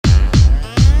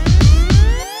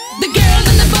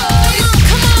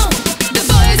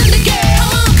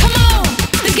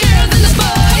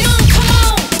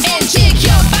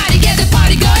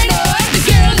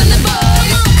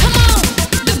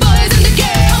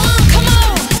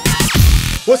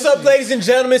up, ladies and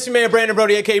gentlemen? It's your man, Brandon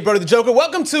Broady, a.k.a. Broady the Joker.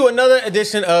 Welcome to another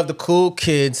edition of the Cool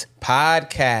Kids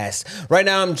Podcast. Right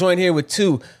now, I'm joined here with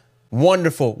two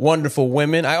wonderful, wonderful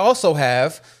women. I also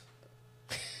have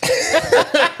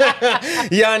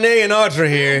Yahne and Audra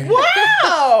here.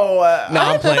 Wow! No,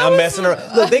 I'm playing. I'm messing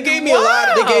around. Look, they gave me a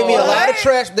lot. They gave me a lot of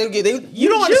trash. You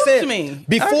don't understand. Me.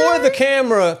 Before the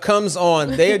camera comes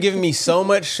on, they are giving me so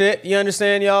much shit. You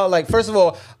understand, y'all? Like, first of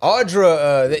all,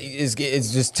 Audra is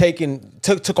just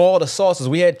took all the sauces.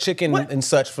 We had chicken and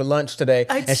such for lunch today,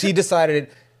 and she decided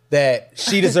that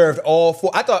she deserved all four.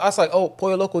 I was like, oh,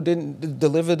 Pollo Loco didn't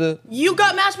deliver the. You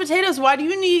got mashed potatoes. Why do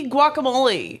you need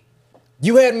guacamole?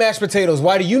 You had mashed potatoes.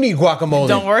 Why do you need guacamole?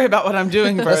 Don't worry about what I'm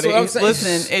doing, Brody. That's what I'm saying.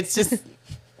 Listen, it's just...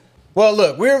 Well,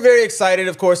 look, we're very excited,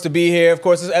 of course, to be here. Of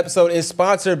course, this episode is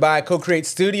sponsored by Co-Create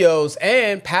Studios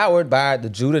and powered by the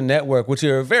JUDA Network, which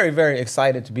you're very, very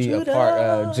excited to be a part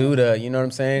of. JUDA, you know what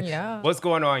I'm saying? Yeah. What's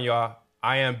going on, y'all?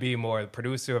 I am B Moore, the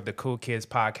producer of the Cool Kids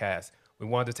Podcast. We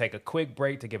wanted to take a quick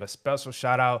break to give a special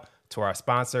shout out to our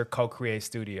sponsor, Co-Create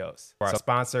Studios.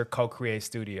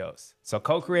 So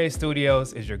Co-Create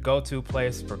Studios is your go-to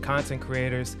place for content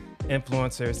creators,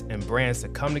 influencers, and brands to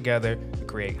come together to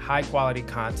create high-quality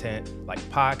content like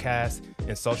podcasts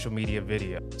and social media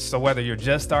video. So whether you're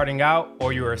just starting out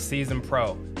or you're a seasoned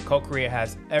pro, Co-Create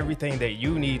has everything that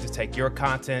you need to take your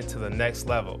content to the next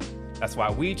level. That's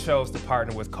why we chose to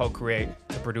partner with Co-Create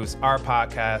to produce our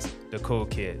podcast, The Cool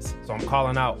Kids. So I'm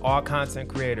calling out all content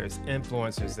creators,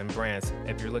 influencers, and brands.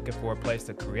 If you're looking for a place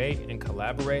to create and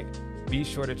collaborate, be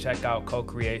sure to check out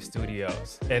Co-Create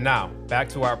Studios. And now, back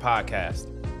to our podcast.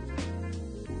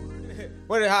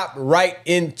 We're going to hop right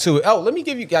into it. Oh, let me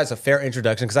give you guys a fair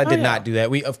introduction because I did not do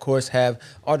that. We, of course, have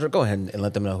Audra. Go ahead and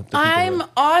let them know. I'm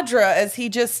Audra, as he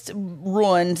just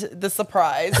ruined the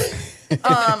surprise.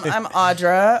 I'm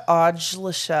Audra,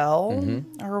 Lachelle,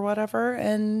 or whatever.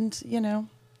 And, you know,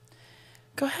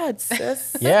 go ahead,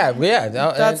 sis. Yeah.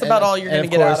 That's about all you're going to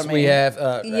get out of me. We have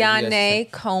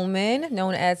Yahne Coleman,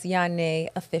 known as Yahne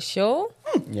Official.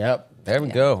 Yep. There we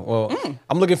go. Well,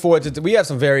 I'm looking forward to we have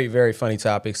some very, very funny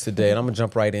topics today, and I'm going to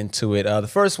jump right into it. The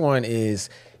first one is,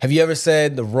 have you ever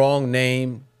said the wrong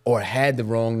name or had the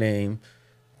wrong name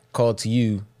called to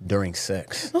you during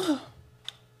sex?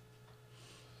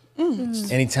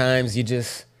 Any times you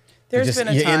just... There's been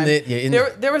a time.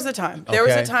 There was a time. Okay. There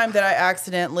was a time that I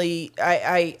accidentally,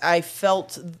 I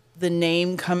felt the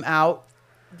name come out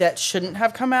that shouldn't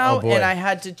have come out, and I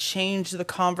had to change the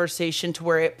conversation to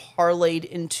where it parlayed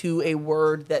into a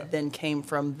word that then came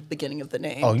from the beginning of the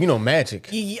name. Oh, you know magic.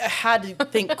 You had to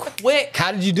think quick.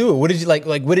 How did you do it? What did you like?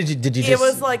 What did you just? It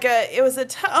was like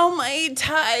oh my,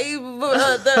 tie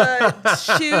the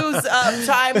shoes up,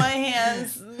 tie my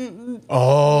hands.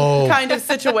 Oh, kind of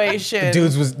situation.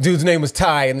 Dude's name was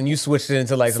Ty, and then you switched it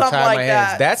into like some tie my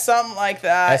hands. That's something like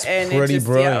that. That's pretty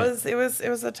brilliant. Yeah, it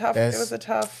was a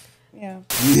tough. Yeah.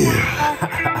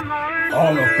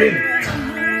 All up in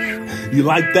it. You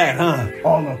like that, huh?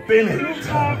 All up in it.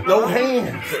 No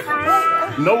hands.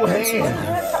 No hands.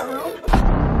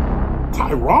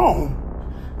 Tyrone?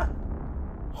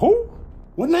 Who?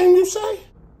 What name you say?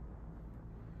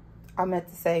 I meant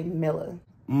to say Miller.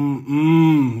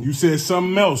 You said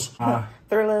something else.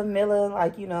 Thriller, Miller,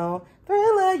 like, you know,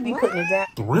 Thriller, you be putting it down.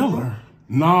 Thriller?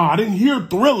 Nah, I didn't hear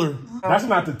Thriller. That's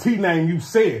not the T name you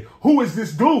said. Who is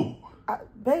this dude?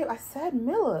 Babe, I said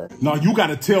Miller. No, you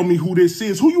gotta tell me who this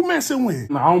is. Who you messing with?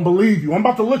 No, I don't believe you. I'm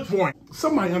about to look for him.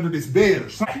 Somebody under this bed or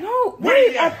something. No,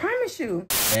 wait, I promise you.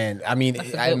 And I mean,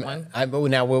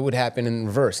 now what would happen in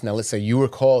reverse? Now, let's say you were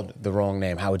called the wrong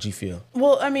name. How would you feel?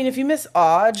 Well, I mean, if you miss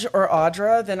Audra or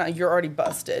Audra, then you're already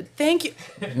busted. Thank you.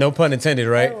 No pun intended,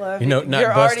 right? I love you.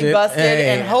 You're already busted,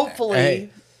 and hopefully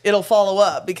it'll follow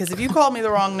up. Because if you call me the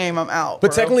wrong name, I'm out.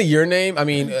 But technically, your name, I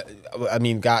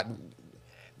mean, God.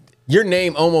 Your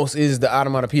name almost is the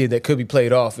onomatopoeia that could be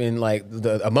played off in like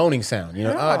a moaning sound, you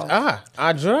know.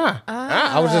 Audra.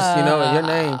 I was just, you know, your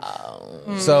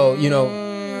name. So, you know,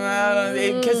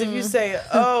 because if you say,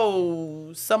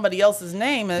 oh, somebody else's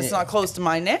name and it's not cllose to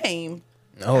my name,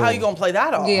 how you gonna play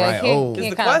that off? Yeah, right. Because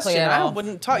the question, I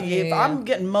wouldn't talk. Yeah. If I'm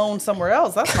getting moaned somewhere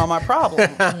else, that's not my problem.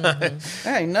 That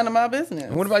ain't none of my business.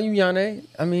 And what about you, Yahne?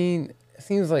 I mean, it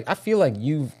seems like I feel like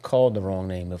you've called the wrong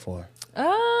name before.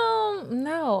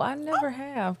 No, I never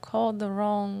have called the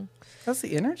wrong. That's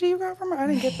the energy you got from her? I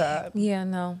didn't get that. Yeah,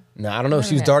 no. No, I don't know if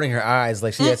she was darting her eyes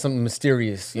like she had something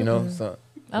mysterious, you know. So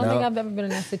I don't think I've ever been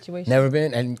in that situation. Never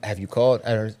been? And have you called,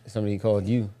 or somebody called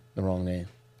you the wrong name?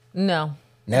 No.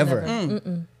 Never?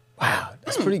 Wow,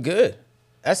 that's pretty good.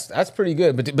 That's pretty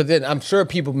good. But then I'm sure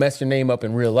people mess your name up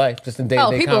in real life, just in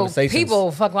day-to-day conversations.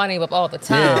 People fuck my name up all the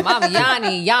time. I'm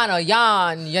Yahne, Yahne,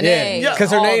 Yahne. Because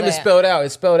her name is spelled out.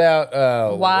 It's spelled out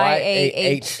Yahne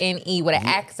with an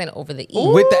accent over the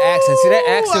E. With the accent. See, that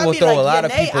accent will throw a lot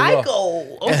of people off.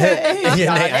 Okay.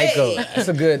 Yahne Aiko. That's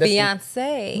a good.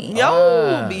 Beyonce.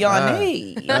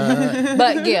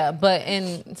 Beyonce. But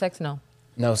in sex, no.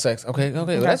 No sex. Okay. Well,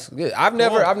 that's good. I've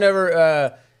never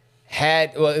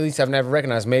had, well, at least I've never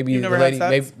recognized. Maybe you never the lady.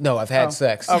 had sex? No, I've had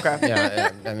sex. Okay.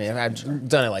 Yeah, I mean, I've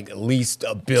done it like at least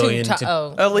a billion.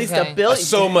 At least a billion.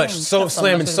 So much. So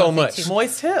slamming so much.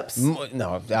 Moist hips.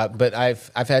 No, but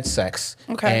I've had sex.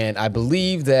 Okay. And I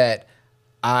believe that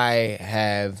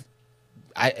if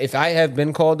I have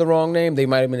been called the wrong name, they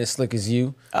might have been as slick as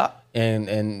you.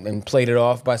 And played it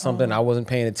off by something I wasn't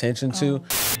paying attention to.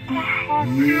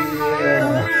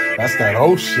 Yeah, that's that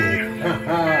old shit.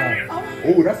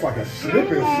 Oh, that's like a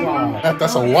slip and slide.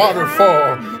 That's a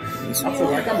waterfall. I feel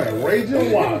like I'm at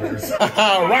Raging Waters.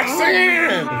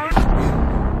 Roxanne!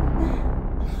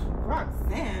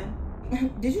 Roxanne?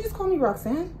 Did you just call me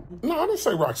Roxanne? No, I didn't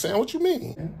say Roxanne. What you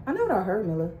mean? I know what I heard,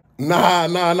 Miller. Nah.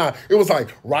 It was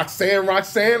like, Roxanne,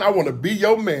 I want to be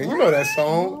your man. You know that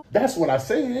song? That's what I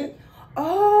said.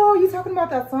 Oh, you talking about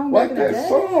that song back Like in the that day?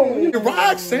 song.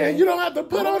 Roxanne, you don't have to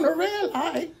put on the red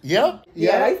light. Yep.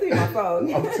 Yeah, I see my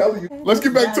phone. I'm telling you. Let's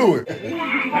get back to it.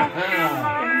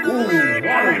 Ooh,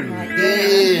 watery.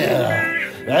 Yeah.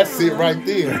 That's it right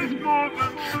there.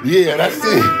 Yeah, that's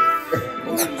it.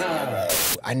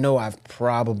 I know I've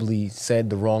probably said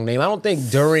the wrong name. I don't think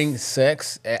during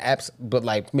sex, but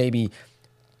like maybe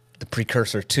the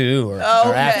precursor to or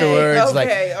afterwards,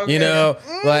 you know,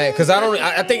 like because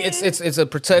I think it's a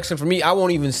protection for me. I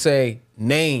won't even say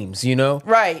names, you know,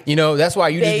 right? You know, that's why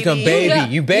you just become baby.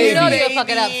 You baby. You know you'll fuck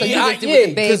it up, so you just do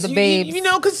it the babe. You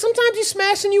know, because sometimes you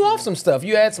smashing you off some stuff.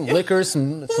 You add some liquor,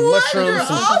 some mushrooms,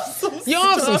 you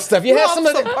off some stuff. You had some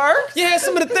of the perks. You had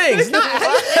some of the things.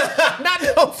 Not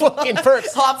no fucking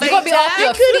perks. You're gonna be off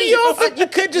your feet. You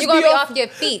could just be off your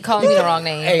feet calling me the wrong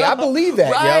name. Hey, I believe that,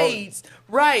 yo.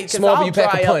 Right, because I'll you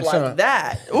pack dry a punch, up like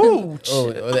that. Ooh,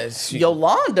 that's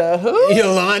Yolanda, who?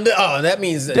 Yolanda, oh, that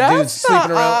means dude's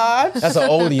sleeping around. That's an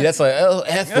oldie. That's like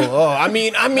Ethel. Oh, I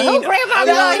mean,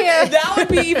 that would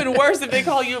be even worse if they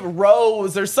call you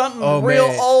Rose or something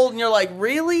real old, and you're like,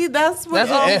 really? That's what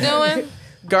you're doing?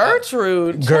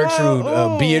 Gertrude,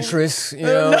 Beatrice, you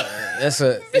know, it's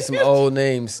some old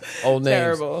names.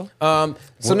 Terrible.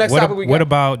 So next topic we got. What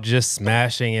about just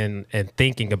smashing and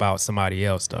thinking about somebody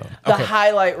else though? The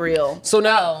highlight reel. So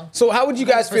now, so how would you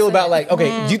guys feel about like?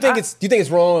 Okay, do you think it's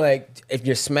wrong like if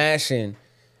you're smashing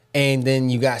and then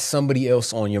you got somebody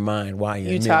else on your mind while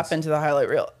you're tap into the highlight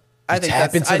reel? I think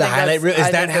tap into the highlight reel.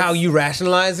 Is that how you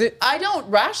rationalize it? I don't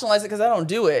rationalize it because I don't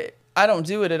do it. I don't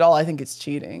do it at all. I think it's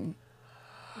cheating.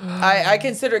 I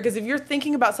consider it because if you're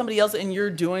thinking about somebody else and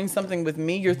you're doing something with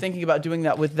me, you're thinking about doing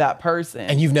that with that person.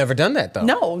 And you've never done that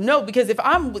though. No, because if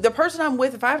I'm the person I'm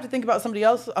with, if I have to think about somebody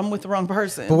else, I'm with the wrong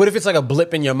person. But what if it's like a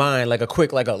blip in your mind, like a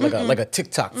quick, like a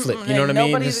TikTok flip? You know what I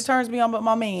mean? Nobody that turns me on but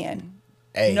my man.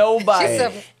 Hey.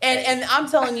 Nobody. And I'm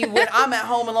telling you, when I'm at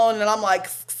home alone and I'm like,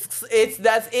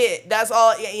 that's it. That's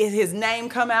all. His name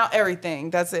come out,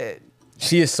 everything. That's it.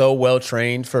 She is so well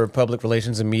trained for public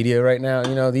relations and media right now.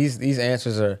 You know, these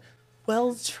answers are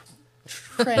well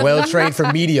trained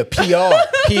for media, PR.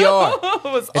 It's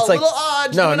a little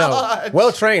odd. Odd.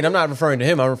 Well trained. I'm not referring to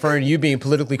him. I'm referring to you being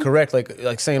politically correct,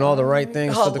 like saying all the right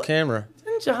things to the camera.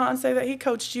 Didn't Juhahn say that he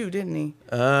coached you? Didn't he?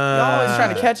 You're always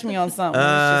trying to catch me on something. It's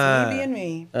just me being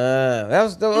me.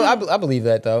 I believe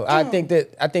that though. I think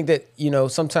that you know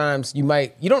sometimes you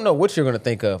don't know what you're going to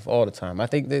think of all the time. I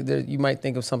think that you might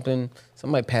think of something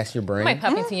might pass your brain. Might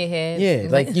pop into your head. Yeah,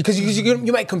 like because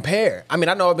you might compare. I mean,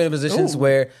 I know I've been in positions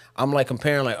where I'm like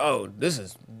comparing, like, oh, this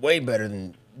is way better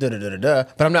than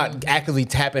but I'm not actively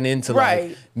tapping into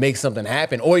like make something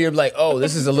happen. Or you're like, oh,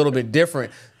 this is a little bit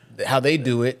different how they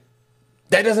do it.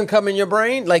 That doesn't come in your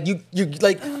brain, like you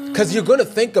like because you're gonna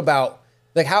think about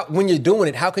like how when you're doing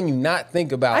it. How can you not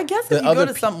think about? I guess if you go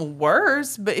to something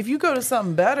worse, but if you go to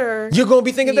something better, you're gonna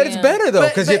be thinking that it's better though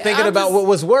because you're thinking about what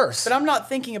was worse. But I'm not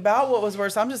thinking about what was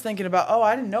worse. I'm just thinking about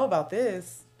I didn't know about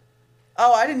this.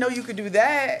 Oh, I didn't know you could do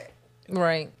that.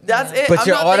 Right. That's it. But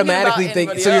you're automatically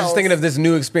thinking. So you're just thinking of this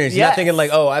new experience. You're not thinking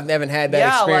like, oh, I haven't had that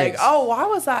experience. Like, oh, why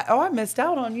was I? Oh, I missed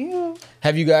out on you.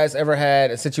 Have you guys ever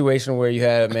had a situation where you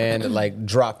had a man that like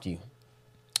dropped you?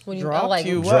 When you dropped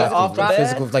you? What? Off the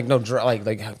physical, like no,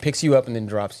 like picks you up and then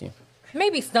drops you.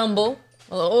 Maybe stumble.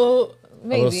 Maybe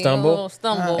a little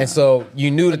stumble. And so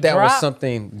you knew that was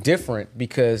something different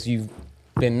because you've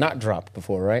been not dropped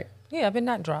before, right? Yeah, I've been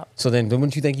not dropped. So then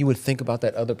wouldn't you think you would think about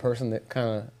that other person that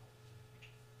kind of,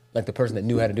 like the person that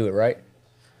knew how to do it, right?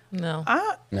 No.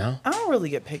 No? I don't really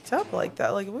get picked up like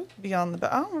that. Like, we be on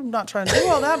the I'm not trying to do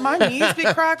all that. My knees be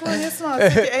crackling. It's not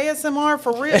ASMR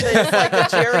for real. It's like the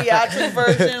geriatric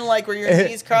version, like where your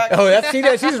knees crack. Oh,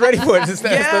 she's ready for it. Just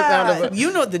yeah,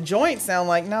 you know what the joints sound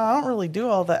like. No, I don't really do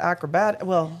all the acrobatic.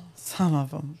 Well, some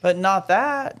of them, but not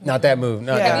that. Not that move.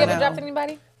 No, Yeah, Have you ever dropped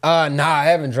anybody? Nah, I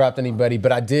haven't dropped anybody,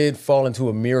 but I did fall into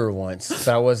a mirror once. But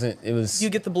I wasn't. It was. You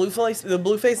get the blue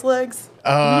face legs.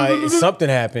 Something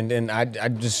happened, and I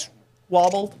just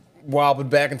wobbled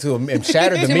back into and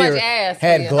shattered the Too mirror. much ass,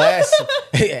 had yeah. glass.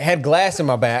 had glass in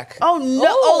my back. Oh no!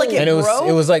 Oh, like and it was. broke?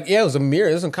 It was like it was a mirror.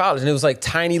 It was in college, and it was like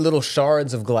tiny little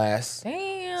shards of glass.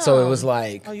 Damn. So it was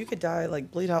like. Oh, you could die,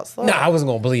 like bleed out slow. No, I wasn't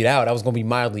gonna bleed out. I was gonna be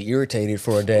mildly irritated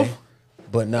for a day,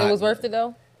 but not. It was worth it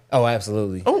though? Oh,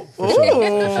 absolutely. Oh, For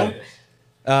sure.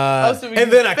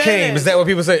 And then I came. Is that what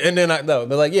people say? And then no,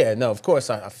 but like, yeah, no, of course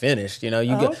I finished. You know,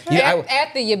 you got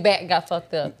After your back got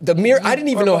fucked up. the mirror. I didn't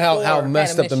even know how before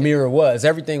messed up the mission. mirror was.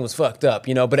 Everything was fucked up.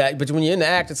 You know, but when you're in the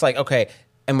act, it's like, okay,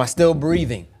 am I still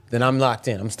breathing? Then I'm locked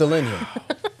in. I'm still in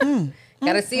here.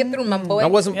 Gotta see it through, my boy. I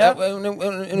wasn't. Yep.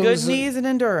 It Good was knees and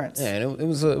endurance. Yeah, and it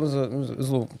was a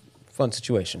little fun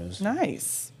situation. It was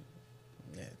Nice.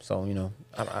 so you know.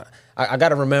 I got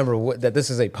to remember that this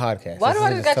is a podcast. Why do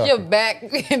I just got your back?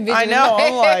 I know.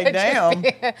 I'm like, damn.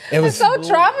 It so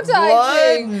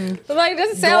traumatizing. Like, it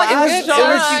doesn't sound like a Glass good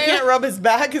shards, time. you can't rub his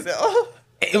back.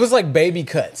 It was like baby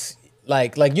cuts.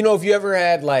 Like you know, if you ever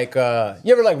had like you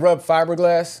ever like rub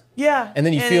fiberglass? Yeah. And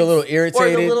then you feel a little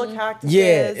irritated. Or the little cactuses.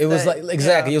 Yeah, it was like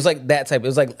exactly. yeah. It was like that type. It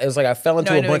was like I fell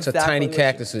into No, I a know bunch of exactly tiny what you-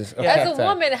 cactuses. Yeah. As a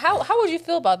woman, how would you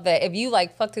feel about that? If you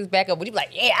like fucked his back up, would you be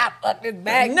like, yeah, I fucked his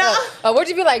back No. up? Or would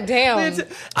you be like, damn?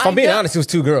 If I'm being honest, it was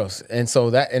two girls, and so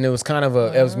it was kind of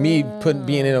it was me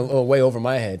being in a little way over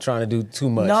my head, trying to do too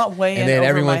much. Not way and in then over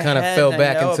everyone my kind of head, fell I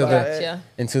back know into about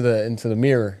into the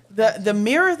mirror. The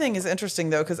mirror thing is interesting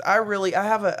though, because I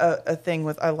have a thing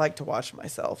with I like to watch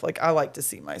myself. Like I like to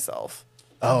see myself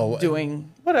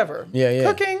doing whatever. Yeah.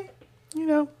 Cooking, you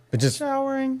know, But just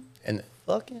showering, and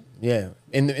fucking. yeah,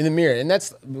 in the mirror. And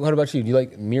that's what about you? Do you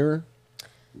like mirror?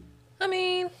 I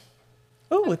mean,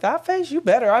 Ooh, with that face, you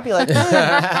better. I'd be like,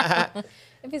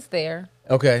 if it's there.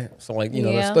 Okay, so like you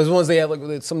know Yeah. those ones they have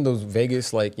like some of those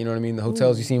Vegas like you know what I mean the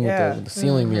hotels you seen yeah. with the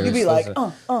ceiling mirrors. you'd be those like,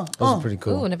 are, those are pretty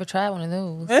cool. Ooh, never tried one of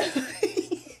those.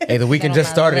 Hey, the weekend on just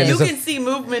my started. And you it's a, can see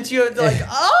movements. You're like,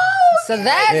 oh. So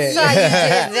that's how you did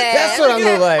that. That's what I'm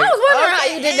like. I was wondering how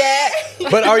you did that.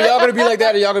 But are y'all gonna be like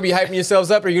that? Are y'all gonna be hyping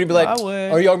yourselves up? Or are you gonna be like? I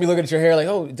would. Or are y'all gonna be looking at your hair like,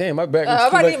 oh damn, my back. I'm looks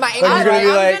about too to much. be my Or you're gonna be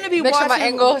angles. like, I'm gonna be Make sure my watching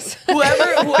angles.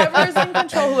 whoever's in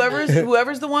control,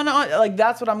 whoever's the one on. Like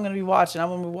that's what I'm gonna be watching. I'm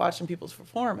gonna be watching people's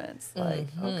performance. Like,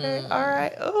 okay, all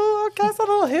right. Oh, okay, that's a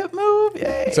little hip move.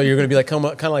 Yay. so you're gonna be like kind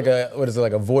of like a what is it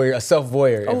like a voyeur, a self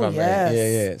voyeur? Oh, if I'm yes. right.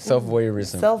 Yeah, self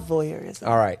voyeurism. Self voyeurism.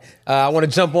 All right, I want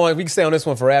to jump on. We can stay on this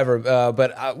one forever.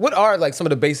 But what are like some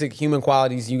of the basic human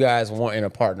qualities you guys want in a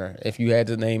partner? If you had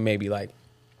to name maybe like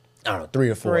I don't know 3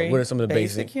 or 4. What are some of the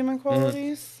basic human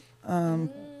qualities?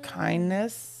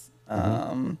 Kindness,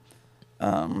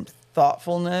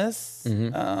 thoughtfulness,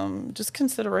 just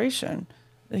consideration.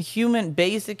 The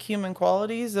basic human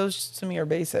qualities. Those to me are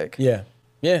basic. Yeah.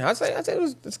 I'd say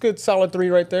it's good, solid 3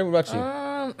 right there. What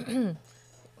about you?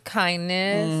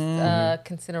 Kindness,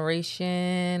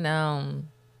 consideration,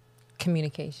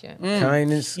 communication.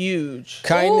 Kindness, Huge.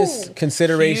 kindness, Ooh.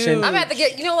 consideration. Huge. I'm about to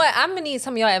get. You know what? I'm gonna need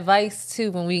some of y'all advice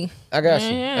too when we. I got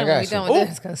you. I got we you. done with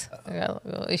this because I got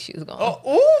little issues going. on.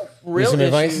 Ooh, Need real some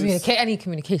advice? issues. I need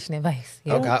communication advice.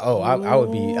 Yeah. Okay.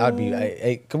 I'd be.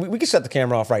 Hey, we can shut the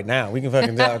camera off right now. We can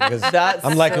fucking talk because That's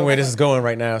I'm liking so where this is going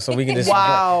right now. So we can just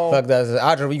Wow. fuck that.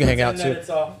 Audra, we can hang out too.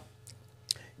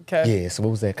 Okay. Yeah. So what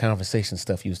was that conversation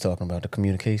stuff you was talking about? The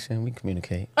communication. We can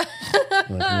communicate. You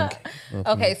wanna communicate?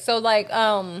 Okay, so like,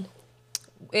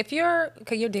 if you're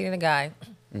dating a guy,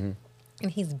 and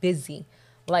he's busy,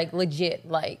 like legit,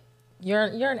 like you're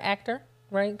an actor,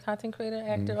 right? Content creator,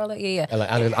 actor, all that. Yeah.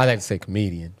 I like to say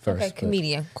comedian first. Okay,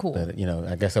 comedian, cool. But you know,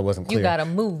 I guess I wasn't clear. You got a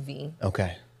movie.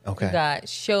 Okay. You got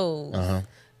shows.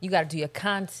 You got to do your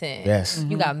content. Yes.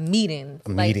 You got meetings.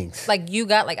 Meetings. Like you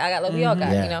got, like I got, like we all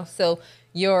got, Yeah. you know. So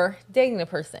you're dating a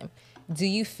person. Do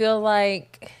you feel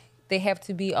like they have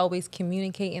to be always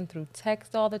communicating through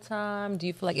text all the time? Do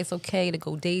you feel like it's okay to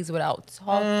go days without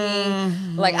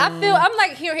talking? Like I'm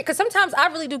like here because sometimes I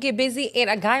really do get busy and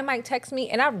a guy might text me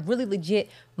and I really legit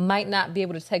might not be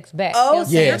able to text back. Oh,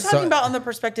 so Yeah, you're so- talking about on the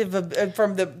perspective of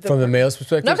from the male's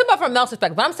perspective. No, I'm talking about from a male's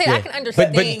perspective, but I'm saying I can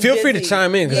understand. But feel free to busy.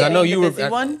 chime in because Yeah, I know the you were. busy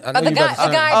one? I know the you about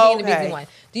to guy chime in. being the Okay. busy one.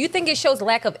 Do you think it shows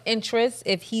lack of interest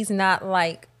if he's not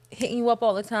like hitting you up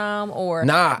all the time, or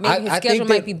maybe his schedule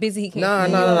might be busy? He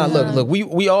can't. Nah. Look,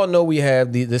 we all know we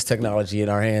have this technology in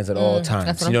our hands at all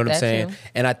times. You know what I'm saying? True.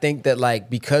 And I think that like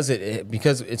because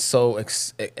it's so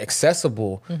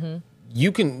accessible.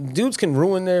 Dudes can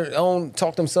ruin their own,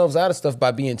 talk themselves out of stuff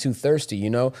by being too thirsty, you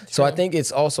know? True. So I think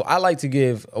it's also, I like to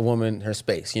give a woman her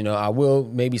space, you know? I will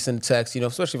maybe send a text, you know,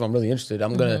 especially if I'm really interested.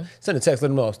 I'm going to send a text, let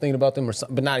them know I was thinking about them or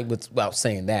something, but not without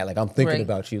saying that. Like, I'm thinking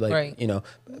about you, like, you know?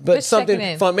 But just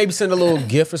something fun, maybe send a little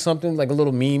GIF or something, like a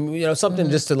little meme, you know, something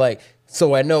just to like,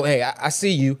 so I know, hey, I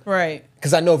see you. Right.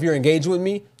 Because I know if you're engaged with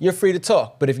me, you're free to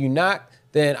talk. But if you're not,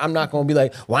 then I'm not going to be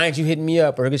like, why aren't you hitting me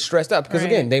up or get stressed out? Because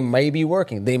again, they may be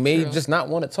working. They may just not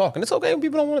want to talk. And it's okay when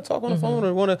people don't want to talk on the phone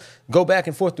or want to go back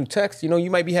and forth through text. You know,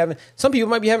 some people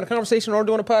might be having a conversation or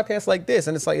doing a podcast like this.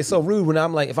 And it's like, it's so rude when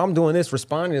I'm like, if I'm doing this,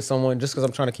 responding to someone just because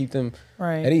I'm trying to keep them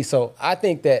at ease. So I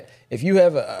think that if you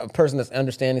have a person that's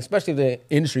understanding, especially the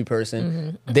industry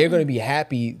person, they're going to be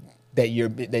happy that you're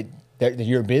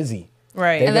busy.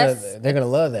 Right. They're gonna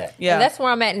love that. Yeah. And that's where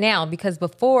I'm at now, because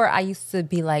before I used to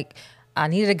be like, I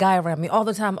needed a guy around me all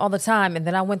the time. And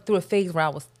then I went through a phase where I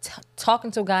was talking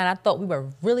to a guy and I thought we were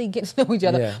really getting to know each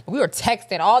other. Yeah. But we were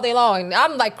texting all day long. And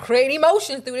I'm like creating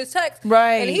emotions through this text.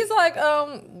 Right. And he's like,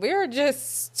 we're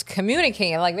just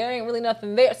communicating. Like there ain't really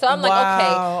nothing there. So I'm like,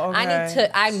 okay, I need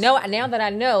to, I know, now that I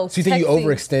know. So you think you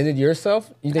overextended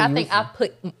yourself? I think I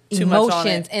put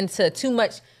emotions into too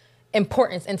much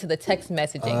importance into the text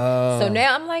messaging. So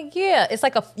now I'm like, yeah, it's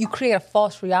like you create a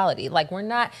false reality. Like we're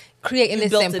not creating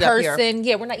this in person.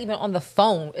 Yeah, we're not even on the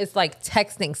phone. It's like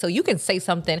texting. So you can say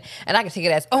something and I can take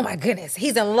it as, oh my goodness,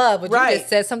 he's in love. But you just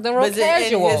said something real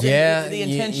casual. The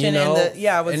intention was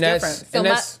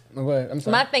different.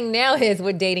 So my thing now is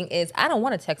with dating is I don't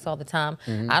want to text all the time.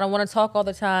 I don't want to talk all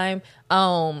the time.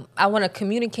 I want to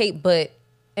communicate, but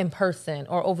in person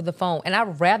or over the phone. And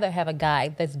I'd rather have a guy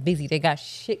that's busy, that got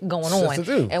shit going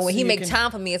on. And when he make time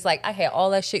for me, it's like, I had all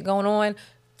that shit going on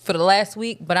for the last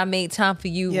week, but I made time for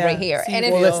you right here. And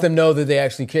it lets them know that they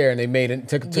actually care and they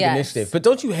took initiative. But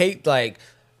don't you hate like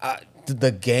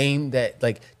the game that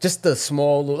like just the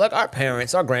small, like our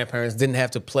grandparents didn't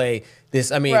have to play this,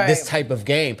 this type of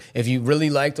game. If you really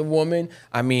liked a woman,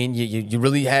 you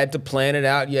really had to plan it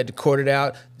out. You had to court it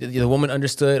out. The woman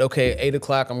understood, okay, 8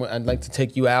 o'clock, I'd like to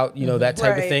take you out, you know, that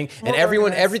type of thing. And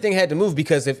everything had to move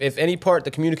because if any part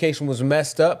the communication was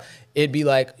messed up, it'd be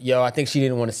like, yo, I think she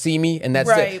didn't want to see me. And that's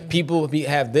it. People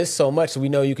have this so much, so we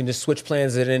know you can just switch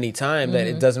plans at any time that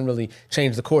it doesn't really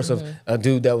change the course of a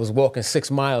dude that was walking 6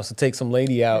 miles to take some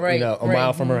lady out, you know, a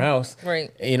mile from her house.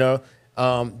 You know?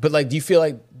 But like, do you feel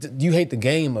like, do you hate the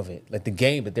game of it? Like the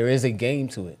game, but there is a game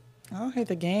to it. I don't hate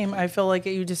the game. I feel like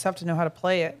you just have to know how to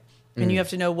play it. And you have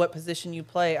to know what position you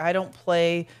play. I don't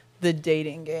play the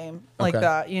dating game like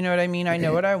that. You know what I mean? I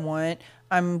know what I want.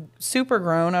 I'm super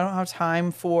grown. I don't have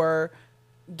time for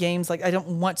games like I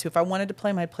don't want to. If I wanted to play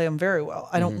them, I'd play them very well.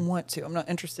 I don't want to. I'm not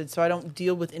interested. So I don't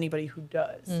deal with anybody who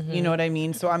does. You know what I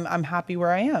mean? So I'm happy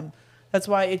where I am. That's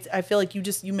why I feel like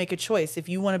you make a choice. If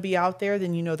you want to be out there,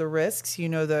 then you know the risks, you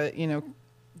know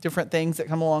different things that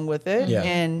come along with it,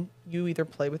 and you either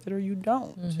play with it or you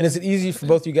don't. And is it easy for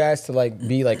both you guys to like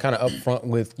be like kind of upfront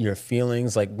with your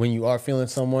feelings, like when you are feeling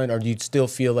someone, or do you still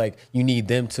feel like you need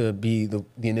them to be the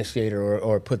initiator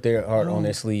or put their heart on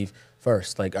their sleeve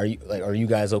first? Like, are you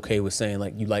guys okay with saying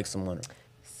like you like someone?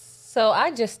 So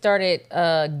I just started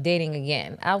dating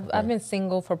again. I've been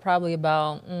single for probably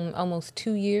about almost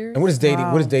 2 years. And what does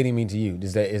dating mean to you?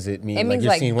 Is it mean like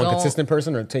you're seeing one consistent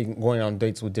person or going on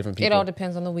dates with different people? It all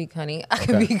depends on the week, honey. I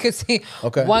could see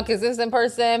one consistent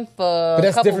person for a couple weeks. But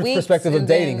that's different perspective of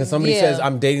dating, because somebody says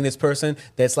I'm dating this person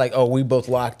that's like, oh, we both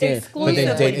locked in, but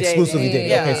then exclusively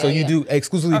dating. Okay, so you do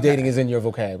exclusively dating is in your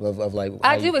vocab of like.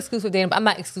 I do exclusive dating, but I'm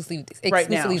not exclusively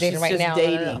dating right now.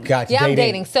 Dating. Gotcha. Yeah, I'm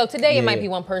dating. So today it might be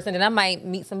one person. I might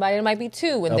meet somebody, it might be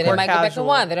 2, and then it might go back to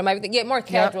 1. Then it might be more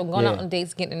casual, going out on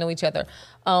dates, getting to know each other.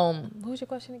 What was your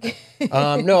question again?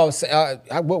 No,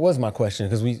 what was my question?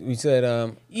 Because we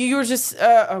said you were just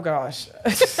oh gosh.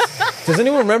 Does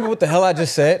anyone remember what the hell I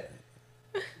just said?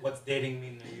 What's dating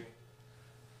mean to you?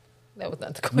 That was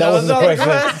not the question. That wasn't the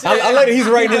question. I like it. He's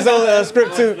writing his own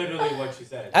script too. That's literally what she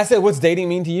said. I said, "What's dating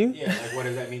mean to you?" Yeah, like what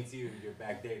does that mean to you? You're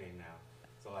back dating now.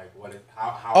 So like, what is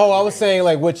how? Oh, I was saying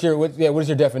like, what is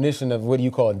your definition of what do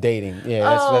you call dating? Yeah,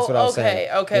 that's what I was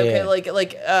saying. Okay.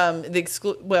 Like the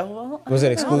exclusive. Well, was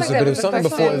it exclusive? But it was something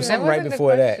before. It was something right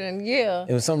before that. Yeah,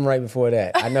 it was something right before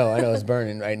that. I know. It's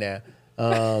burning right now.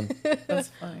 That's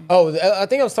funny. Oh, I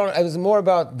think I was talking. It was more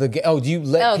about the. Do you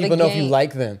let people know if you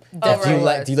like them? Oh, Do you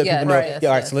right. do you let people know? Right. Yeah.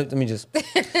 All right. So let me just.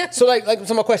 So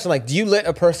my question, like, do you let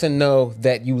a person know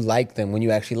that you like them when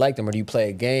you actually like them, or do you play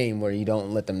a game where you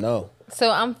don't let them know? So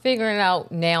I'm figuring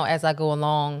out now as I go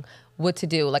along what to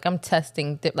do. Like I'm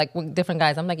testing like with different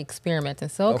guys. I'm like experimenting.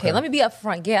 So okay, let me be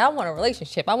upfront. Yeah, I want a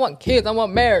relationship. I want kids. I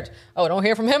want marriage. Oh, don't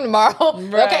hear from him tomorrow.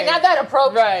 Right. Okay, not that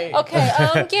approach. Right.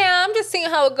 Okay. Yeah, I'm just seeing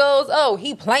how it goes. Oh,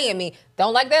 he playing me.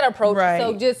 Don't like that approach. Right.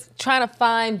 So just trying to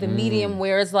find the medium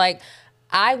where it's like,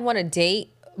 I want to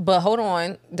date, but hold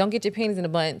on, don't get your panties in a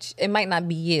bunch. It might not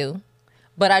be you.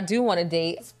 But I do want to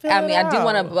date. I mean, I do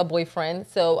want a boyfriend,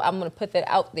 so I'm going to put that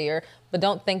out there. But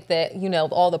don't think that,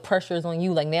 all the pressure is on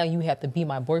you. Like, now you have to be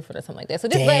my boyfriend or something like that. So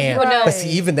just let people know. But see,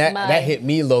 even that hit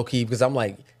me low key because I'm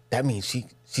like, that means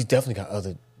she's definitely got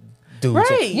other dudes. Right.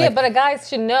 So, Yeah, but a guy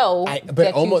should know.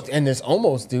 And there's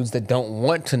almost dudes that don't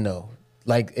want to know.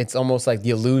 Like, it's almost like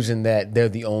the illusion that they're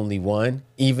the only one,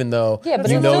 even though you're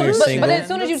single. But as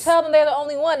soon as you tell them they're the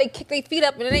only one, they kick their feet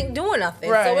up and it ain't doing nothing.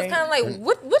 Right. So it's kind of like,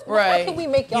 what can we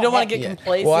make y'all You don't want to happy? get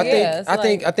complacent. Well,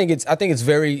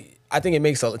 I think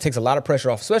it takes a lot of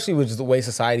pressure off, especially with just the way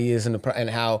society is and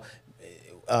how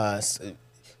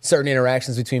certain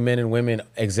interactions between men and women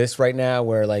exist right now,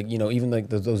 where even like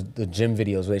the gym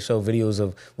videos where they show videos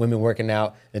of women working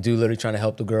out, the dude literally trying to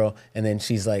help the girl, and then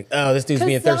she's like, "Oh, this dude's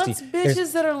being thirsty." That's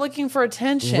bitches that are looking for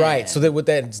attention. Right. So that what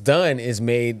that's done is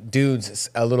made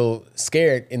dudes a little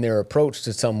scared in their approach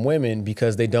to some women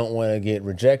because they don't want to get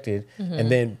rejected, and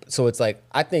then so it's like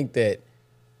I think that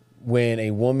when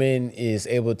a woman is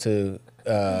able to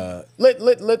let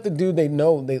the dude they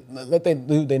know let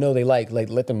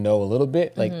them know a little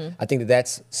bit. Like I think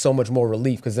that's so much more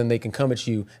relief because then they can come at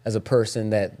you as a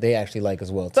person that they actually like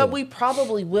as well too. But we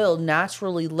probably will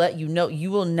naturally let you know.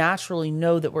 You will naturally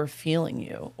know that we're feeling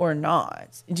you or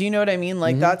not. Do you know what I mean?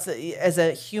 Like that's as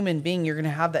a human being, you're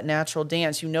gonna have that natural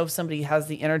dance. You know if somebody has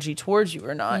the energy towards you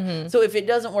or not. So if it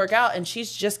doesn't work out and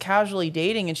she's just casually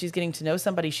dating and she's getting to know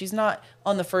somebody, she's not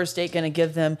on the first date gonna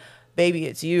give them baby,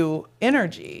 it's you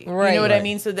energy. Right. You know what I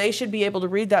mean? So they should be able to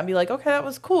read that and be like, okay, that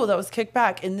was cool. That was kicked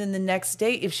back. And then the next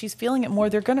date, if she's feeling it more,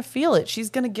 they're going to feel it. She's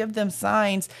going to give them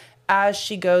signs as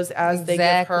she goes, as they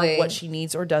give her what she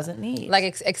needs or doesn't need.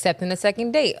 Like accepting the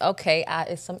second date. Okay,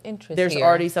 it's some interest There's here.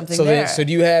 already something there. So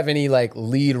do you have any like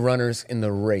lead runners in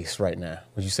the race right now?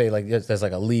 Would you say like there's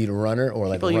like a lead runner or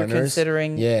like people runners? you're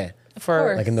considering? Yeah.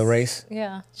 For like in the race?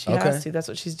 Yeah. She has to. That's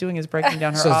what she's doing is breaking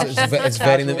down her So options. it's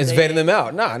vetting them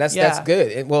out. No, that's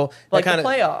good. Like the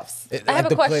playoffs. I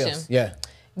have a question. Yeah.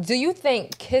 Do you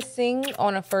think kissing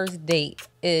on a first date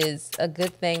is a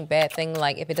good thing, bad thing?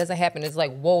 Like if it doesn't happen, it's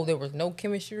like, whoa, there was no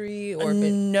chemistry, or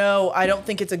no, I don't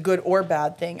think it's a good or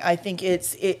bad thing. I think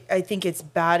it's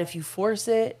bad if you force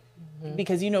it.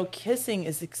 Because kissing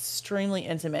is extremely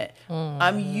intimate.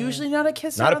 I'm usually not a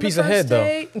kisser. Not a piece of head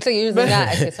though. So you're usually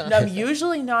not a kisser. I'm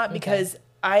usually not because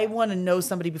I want to know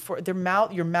somebody before your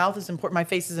mouth is important. My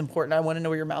face is important. I want to know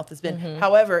where your mouth has been.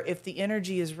 However, if the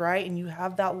energy is right and you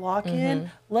have that lock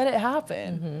in, let it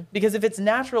happen. Because if it's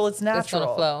natural, it's natural. It's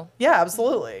gonna flow. Yeah,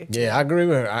 absolutely. Yeah, I agree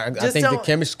with her. I think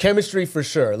the chemistry for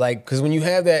sure. Like, because when you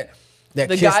have that the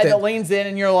guy that leans in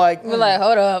and you're like, hold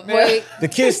up, wait. The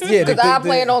kiss, yeah. Because I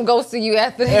plan on ghosting you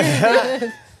after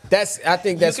this. I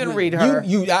think that's you can read her.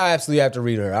 I absolutely have to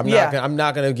read her. I'm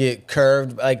not gonna get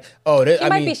curved. Like, She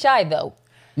might be shy though.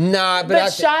 Nah,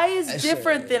 but shy is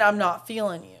different than I'm not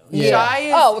feeling you. Yeah. Shy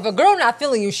is, if a girl not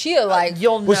feeling you, she'll like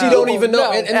you'll know. Well, she don't even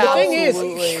know. And the thing is,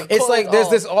 Absolutely. it's like there's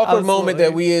this awkward moment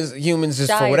that we as humans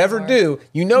just for whatever do,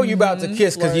 you're about to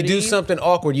kiss because you do something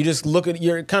awkward. You just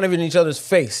you're kind of in each other's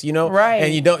face, Right.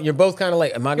 And you're both kind of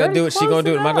like, am I gonna do it? She gonna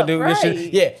do it? Am I gonna do it?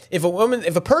 Right. Yeah. If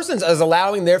a person is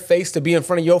allowing their face to be in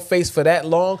front of your face for that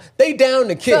long, they down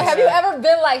to kiss. So have you ever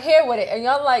been like here with it and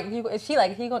y'all like, is she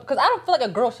like, he going? Because I don't feel like a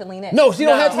girl should lean in. No, she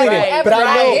don't have to lean in. But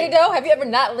I know. Have you ever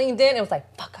not leaned in? It was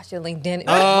like, fuck, I should have leaned in.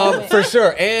 For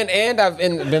sure, and I've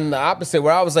been the opposite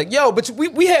where I was like, yo, but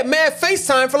we had mad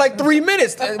FaceTime for like 3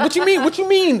 minutes. What you mean?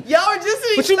 Y'all are just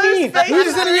in What you mean? face. We were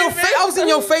just in your face. I was in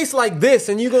your face like this,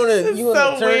 and you gonna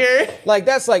so turn weird. like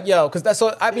that's like because that's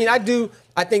what I mean. I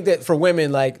think that for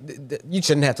women, like you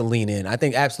shouldn't have to lean in. I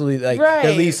think absolutely like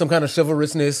there leaves some kind of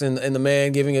chivalrousness in the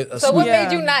man giving it. So what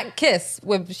made you not kiss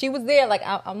when she was there? Like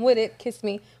I'm with it, kiss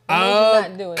me. What made you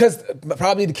not do it? Because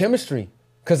probably the chemistry.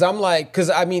 Because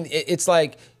I mean, it's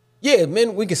like, yeah,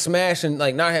 men, we can smash and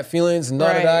like not have feelings and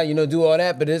do all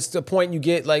that. But it's the point you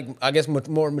get like, I guess, much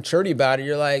more maturity about it.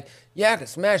 You're like, yeah, I can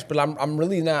smash, but I'm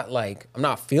really not like, I'm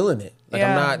not feeling it. Like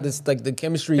I'm not, this like the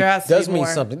chemistry does mean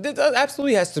something. There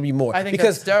absolutely has to be more. I think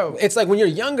because that's dope. It's like when you're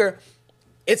younger,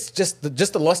 it's just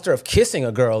the luster of kissing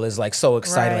a girl is like so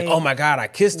exciting. Right. Like, oh my God, I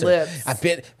kissed her. Lips. I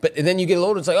bet. But then you get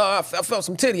older, it's like, oh, I felt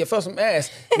some titty, I felt some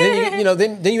ass. And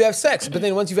then then you have sex. But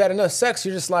then once you've had enough sex,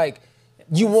 you're just like,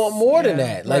 you want more than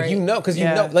that. Like because you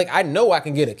know, like I know I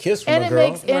can get a kiss from a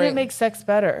girl. It makes sex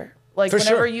better. Like For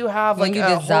whenever sure. you have When like you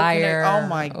a desire. whole oh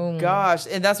my gosh,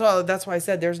 and that's why I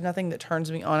said there's nothing that turns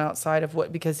me on outside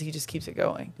of because he just keeps it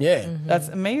going. Yeah. That's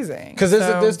amazing. Because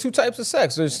there's two types of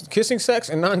sex. There's kissing sex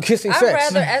and non-kissing sex. I'd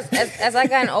rather, as I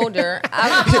gotten older,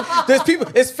 There's people.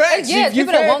 It's facts. yeah, You've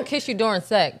people that had- won't kiss you during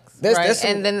sex. That's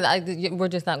and then we're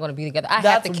just not going to be together. I have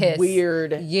That's to kiss.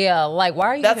 weird. Yeah, like why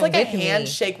are you? That's even like a with me?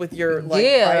 handshake with your like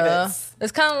Yeah, privates.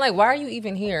 it's kind of like why are you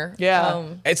even here? Yeah.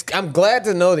 I'm glad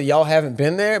to know that y'all haven't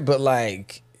been there, but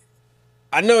like,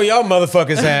 I know y'all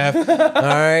motherfuckers have. All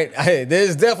right,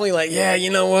 there's definitely like, yeah, you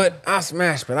know what? I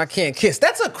smash, but I can't kiss.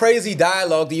 That's a crazy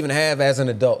dialogue to even have as an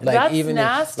adult. Like That's even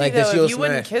nasty like though. that you'll If you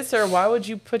wouldn't smash. kiss her, why would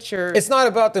you put your? It's not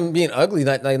about them being ugly.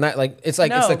 Not like it's like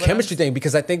No, it's a but chemistry thing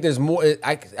because I think there's more.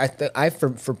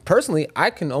 For personally, I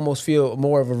can almost feel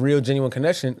more of a real genuine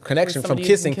connection from somebody you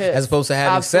kissing can kiss. as opposed to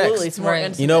having Absolutely, sex. it's more Right.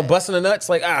 intimate. You know, busting the nuts.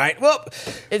 Like, all right, well,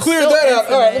 It's clear still that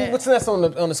out. All right, intimate. what's next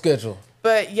on the schedule?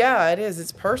 But yeah, it is.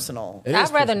 It's personal. It is I'd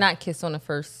rather personal. not kiss on the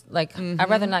first. Like I'd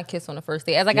rather not kiss on the first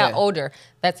date. As I got Yeah. older,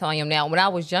 that's how I am now. When I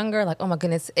was younger, like oh my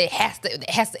goodness, it has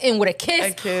to end with a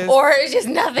kiss, A kiss. or it's just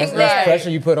nothing That's there. pressure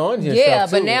you put on yourself. Yeah,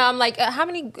 but too. now I'm like, how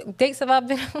many dates have I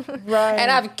been on? Right. And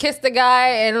I've kissed a guy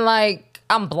and like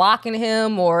I'm blocking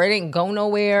him or it didn't go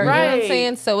nowhere. You know what I'm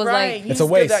saying? So it's right. like, You It's just a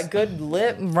waste. give that good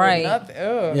lip. For Right. nothing.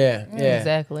 Ugh. yeah.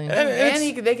 exactly.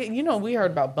 And we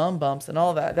heard about bum bumps and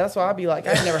all that. That's why I'd be like,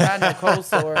 I ain't never had no cold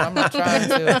sore. I'm not trying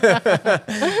to.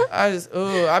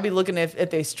 I'd be looking if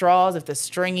they straws, if the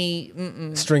stringy.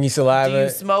 Stringy Do saliva. you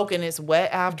smoke and it's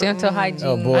wet after? Dental hygiene.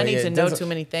 Oh, boy. I need yeah, to know dental- too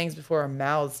many things before our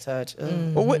mouths touch.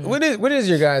 Ugh. Well, what is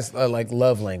your guys like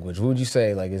love language? What would you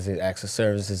say? Like, is it acts of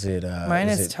service? Is it Mine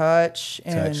is it touch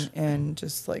and touch? and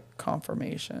just like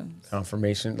confirmation.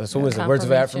 confirmation? So what is it? Words of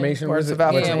Confirmation. affirmation. Words What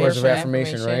of is it? affirmation. Words of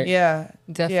affirmation, Affirmation. right? Yeah,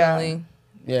 Definitely.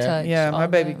 Yeah. Touch, Yeah, my all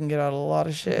baby that. can get out a lot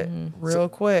of shit real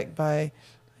quick by I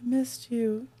missed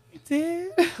you. You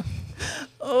did?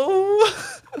 Oh.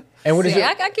 And what is See, your?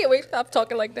 I can't wait to stop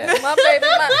talking like that. My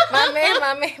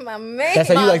baby, my man. That's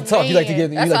how you like to talk. You like to man.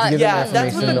 give. You That's like how- to give yeah, them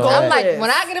that's affirmation. what the and all goal that. I'm like, is. when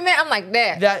I get a man, I'm like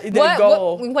that. That- the what,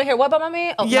 goal. What, wait, here, what about my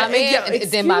man? Oh, my man,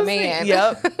 then my man.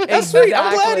 Yep. That's sweet.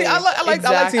 I'm glad. I like to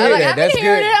Exactly. hear I'm like, that. I That's can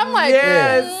hear good. it. I'm like,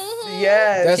 Yes.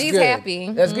 Yes. That's She's good. happy.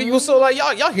 That's good. You so like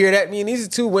y'all hear that? I mean, these are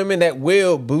two women that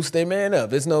will boost their man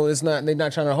up. It's not. They're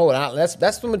not trying to hold out.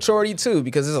 That's the maturity too,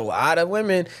 because there's a lot of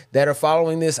women that are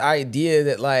following this idea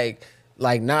that like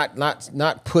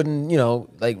not putting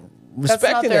like That's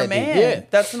respecting not their that man. dude. Yeah.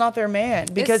 That's not their man.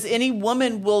 Because any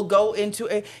woman will go into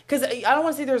a. Because I don't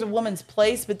want to say there's a woman's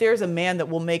place, but there's a man that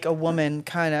will make a woman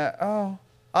kind of,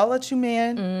 I'll let you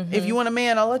man. If you want a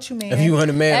man, I'll let you man. If you want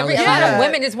a man, Every, I'm a lot Yeah. of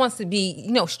women just wants to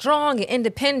be, strong and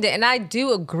independent, and I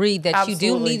do agree that you do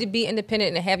Absolutely. need to be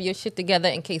independent and have your shit together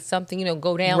in case something,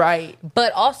 go down. Right.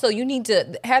 But also, you need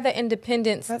to have that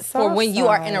independence That for soft when you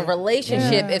are in a side.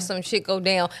 relationship. Yeah. If some shit go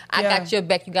down, I Yeah. got your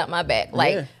back, you got my back.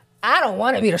 Like. Yeah. I don't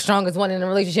want to be the strongest one in a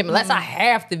relationship unless I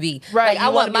have to be. Right, Like, I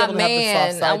you want wanna be my able to have the soft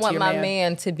man. side I to want your my man.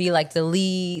 man to be like the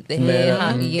lead, the Man. head.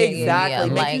 Huh? Yeah, Exactly. Yeah,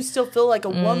 Make like, you still feel like a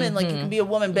woman, like you can be a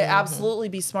woman, but absolutely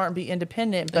be smart and be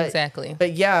independent. But, Exactly.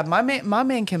 But yeah, my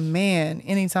man can man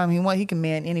anytime he wants. He can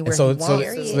man anywhere So he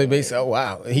wants. they basically, oh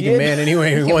wow, he Yeah. can man anywhere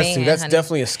he He can wants to. man, That's honey.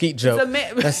 definitely a skeet joke. a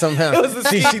man- That's somehow. It was a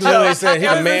she skeet literally joke. said he It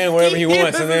can was a man wherever he skeet- it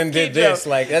wants, was and a then did skeet this. joke.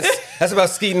 Like that's about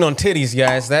skeeting on titties,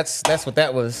 guys. That's what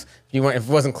that was. If it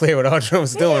wasn't clear what Audra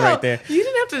was doing Yeah, right there. You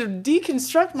didn't have to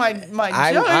deconstruct my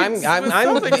jokes.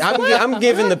 I'm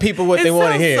giving the people what they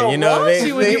want to hear. So You know,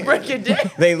 raunchy when you break it down.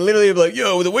 they literally be like,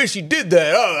 yo, the way she did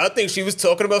that, I think she was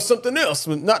talking about something else,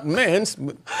 not man's.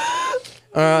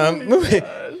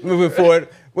 Moving forward.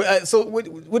 So,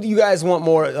 what do you guys want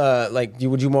more?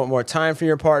 Would you want more time for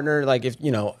your partner? Like, if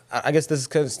I guess this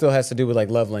still has to do with like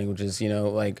love languages.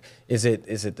 Like, is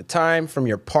it the time from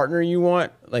your partner you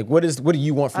want? Like, what do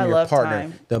you want from I your love partner?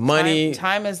 time. The money.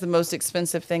 Time is the most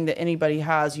expensive thing that anybody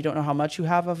has. You don't know how much you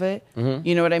have of it. Mm-hmm.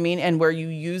 You know what I mean? And where you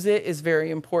use it is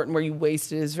very important. Where you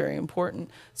waste it is very important.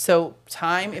 So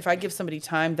time, if I give somebody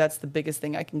time, that's the biggest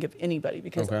thing I can give anybody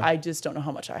because Okay. I just don't know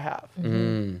how much I have. I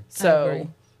agree. So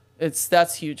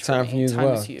that's huge. Time for for me. you as Time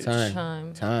well. is huge.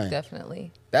 Time.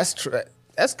 Definitely. That's true.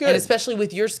 That's good. And especially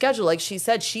with your schedule, like she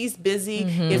said, she's busy.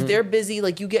 Mm-hmm. If they're busy,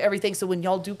 like you get everything. So when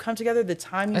y'all do come together, the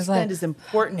time you It's spend like- is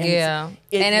important. And Yeah.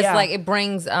 it's Like it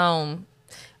brings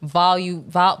value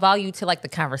to like the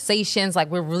conversations. Like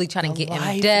we're really trying to get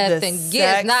in depth and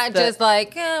sex, not just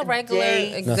like regular.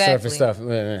 date. Exactly. Not surface stuff.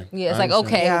 Yeah, Yeah, it's like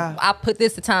okay, I put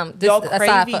this time. This Y'all aside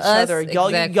crave for each us. other.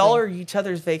 Exactly. Y'all are each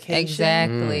other's vacation.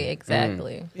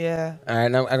 Exactly. Yeah. All right,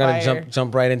 now I gotta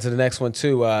jump right into the next one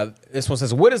too. This one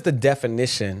says, "What is the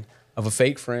definition of a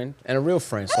fake friend and a real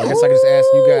friend?" So I guess I can just ask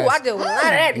you guys. I do a lot of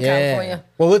that in California.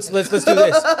 Well, let's do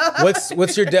this.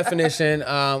 What's your definition?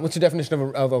 What's your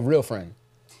definition of a real friend?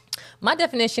 My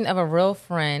definition of a real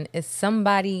friend is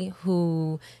somebody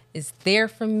who is there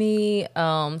for me,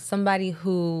 somebody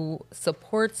who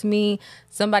supports me,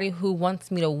 somebody who wants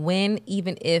me to win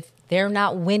even if they're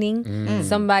not winning,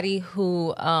 somebody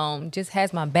who just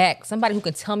has my back, somebody who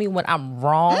can tell me when I'm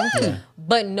wrong,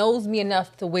 but knows me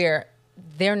enough to where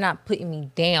they're not putting me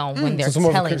down when they're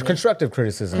telling me. Constructive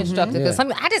criticism. Constructive. Because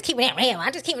I just keep it real.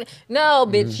 No,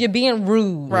 bitch, you're being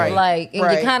rude. Right. Like,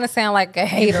 and you kind of sound like a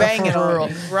hater. Banging for real. on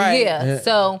me. Right. Yeah.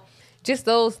 So just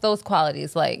those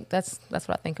qualities. Like that's what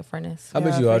I think a friend is. How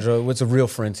about you, Audra? What's a real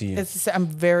friend to you? I'm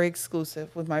very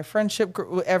exclusive with my friendship,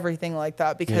 everything like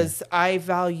that, because I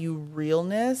value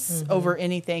realness over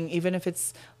anything, even if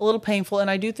it's a little painful. And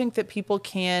I do think that people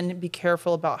can be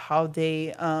careful about how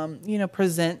they,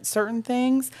 present certain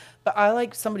things. But I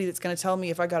like somebody that's going to tell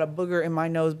me if I got a booger in my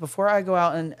nose before I go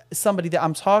out and somebody that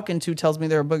I'm talking to tells me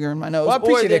there's a booger in my nose. Well, I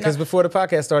appreciate that because before the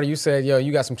podcast started, you said, "Yo,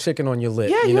 you got some chicken on your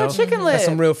lip." Yeah, you got chicken lip. That's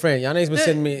some real friend. Yahne's been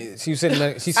sending me. She was sitting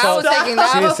there. She saw. was taking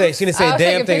that. She didn't say a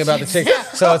damn thing about the chicken.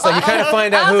 So it's like you kind of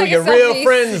find out who your real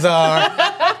friends are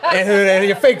and who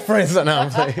your fake friends are. No, I'm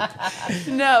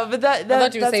saying. No, but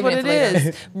that's what it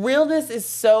is. Realness is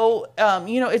so,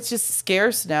 it's just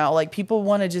scarce now. Like people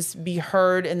want to just be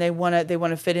heard and they want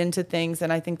to fit into things.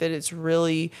 And I think that it's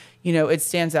really, it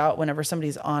stands out whenever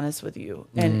somebody's honest with you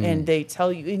and they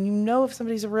tell you, and if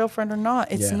somebody's a real friend or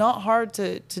not. It's not hard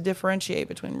to differentiate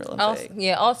between real and fake.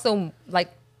 Yeah. Also,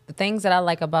 like the things that I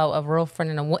like about a real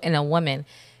friend and a woman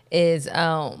is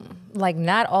like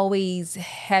not always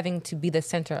having to be the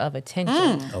center of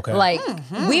attention. Okay. Like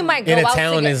we might go In a out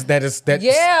town together.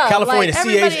 California,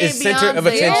 like, CH is center of Beyonce.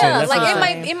 attention. Yeah, That's like what I'm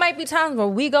saying. it might be times where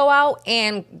we go out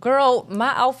and girl, my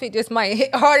outfit just might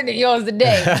hit harder than yours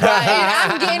today. Right.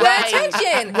 And I'm getting the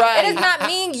attention. Right. It does not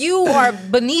mean you are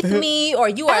beneath me or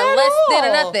you are less than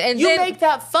or nothing. And you then, make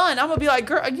that fun. I'm gonna be like,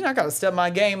 girl, I gotta step my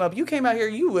game up. You came out here,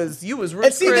 you was real.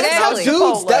 And see, that's how Exactly.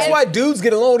 dudes. That's why dudes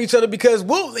get along with each other because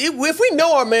if we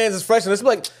know our man's is fresh, it's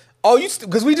like, oh,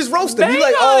 because we just roast him. You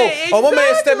like, oh, my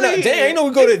man's stepping out. Damn, I know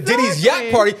we go to Diddy's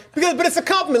yacht party but it's a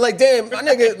compliment. Like, damn,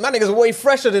 my nigga's way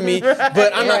fresher than me,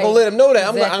 but I'm not gonna let him know that.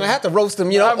 I'm gonna have to roast him.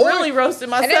 I'm really roasting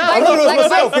myself. I'm gonna roast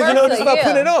myself because just about yeah.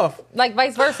 putting it off. Like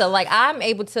vice versa. Like I'm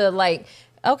able to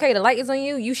okay, the light is on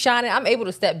you, you shining. I'm able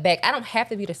to step back. I don't have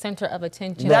to be the center of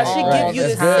attention. That should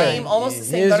give you almost the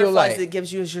same Here's your butterflies light. it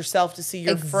gives you as yourself to see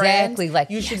your Exactly, friends. like,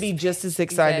 you should be just as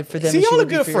excited for them. See, as y'all you are would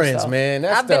be good for friends, yourself. man.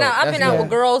 That's I've been out dope. with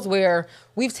girls where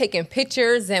we've taken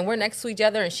pictures and we're next to each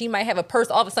other and she might have a purse.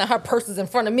 All of a sudden her purse is in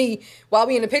front of me while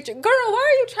we in the picture. Girl,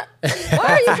 why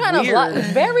are you trying to block?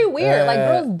 Very weird. Like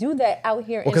girls do that out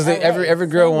here. Because in LA. every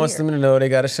girl So wants them to know they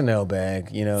got a Chanel bag.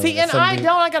 See, and I don't.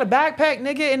 I got a backpack,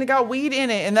 nigga, and it got weed in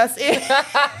it, and that's it.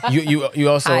 You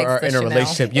also Hikes are to in a Chanel.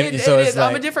 relationship. It So is. it's like,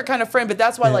 I'm a different kind of friend, but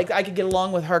that's why I could get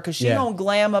along with her because she don't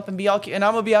glam up and be all cute, and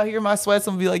I'm gonna be out here in my sweats.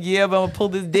 I'm gonna be like, yeah, but I'm gonna pull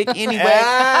this dick anyway.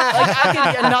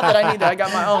 Not that I need that. I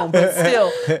got my own, but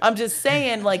still, I'm just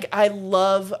saying. Like, I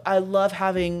love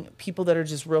having people that are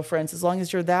just real friends. As long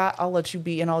as you're that, I'll let you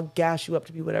be, and I'll gas you up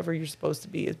to be whatever you're supposed to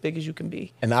be, as big as you can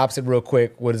be. And the opposite, real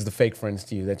quick. What is the fake friends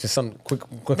to you? That's just some quick.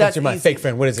 That's your mind. easy. Fake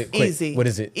friend. What is it? Quick. Easy. What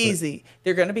is it? Easy.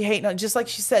 They're gonna be hating on, just like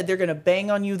she said. They're gonna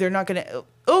bang on you. They're not gonna.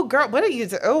 Oh, girl, what are you?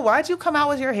 Oh, why'd you come out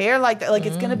with your hair like that? Like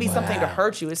it's gonna be something to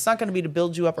hurt you. It's not gonna be to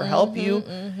build you up or help you.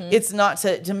 It's not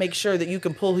to make sure that you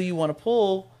can pull who you want to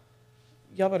pull.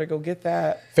 Y'all better go get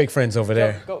that. Fake friends over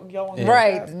there. Y'all want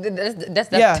Right. That's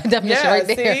the definition right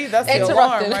there. See, that's the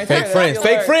alarm right there. Fake friends.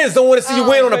 Fake friends don't want to see you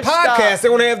win on a podcast. They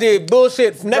want to have the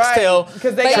bullshit Nextel.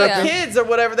 Because they got kids or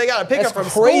whatever. They got to pick up from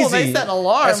school. And they setting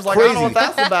alarms. That's like, I don't know what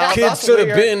that's about. Kids That's should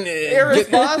have weird. been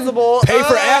irresponsible. Pay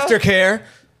for aftercare.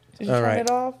 Did you turn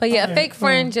it off? But yeah, a fake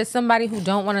friend, just somebody who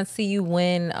don't want to see you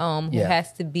win, who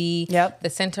has to be the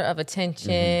center of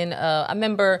attention. I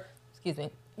remember,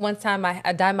 one time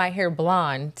I dyed my hair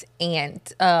blonde, and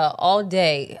all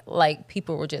day, like,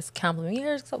 people were just complimenting me,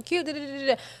 "You're so cute."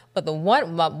 But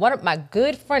one of my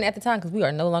good friend at the time, because we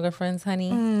are no longer friends,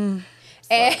 honey.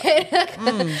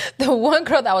 And the one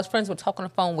girl that I was friends with, talking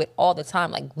on the phone with all the time,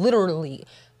 like literally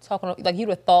talking, like you'd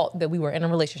have thought that we were in a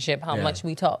relationship, how much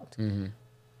we talked.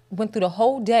 went through the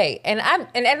whole day, and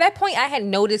at that point I had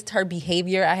noticed her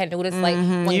behavior. I had noticed like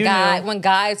when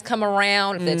guys come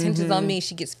around, if the attention's on me,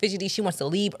 she gets fidgety. She wants to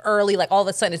leave early. Like all of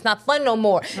a sudden, it's not fun no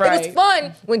more. It was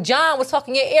fun when John was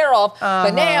talking your ear off,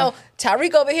 but now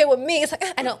Tyreek over here with me. It's like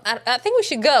I think we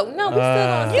should go. No, we still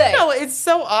gonna stay. You know, it's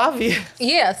so obvious.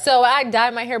 Yeah, so I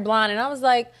dyed my hair blonde, and I was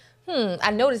like,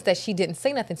 I noticed that she didn't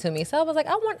say nothing to me. So I was like,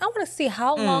 I want to see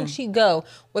how long she go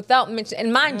without mentioning.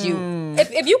 And mind you,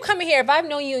 if you come in here, if I've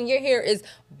known you and your hair is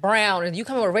brown, and you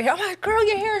come in with red hair, I'm like, girl,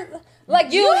 your hair,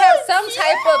 like you have some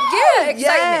type of excitement.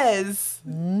 Yes.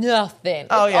 Nothing.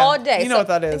 Oh, It's yeah. all day. You know what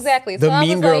that is. Exactly. The So I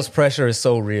Mean was Girls like, pressure is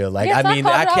so real. Like, Yes, I mean,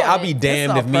 I called her I'll out. be It's damned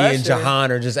not if me and pressure. Juhahn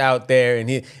are just out there and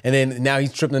then now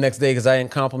he's tripping the next day because I didn't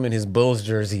compliment his Bulls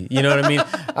jersey. You know what I mean?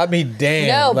 I'd be damned.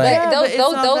 no, like, but but it's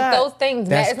not that. those things,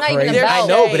 that's it's not crazy. even about. I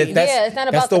know, but shade. it's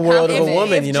not that's about the world of a compliment.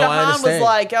 woman. If You know, I Juhahn understand. was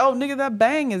like, oh, nigga, that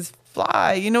bang is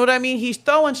fly. You know what I mean? He's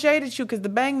throwing shade at you because the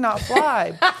bang not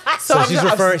fly. so she's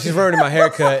referring to my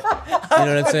haircut. You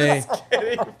know what I'm saying?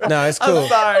 No, it's cool. I'm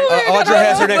sorry. Audra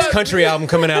has her next country album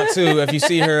coming out too. If you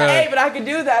see her, Hey, but I can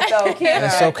do that though, can't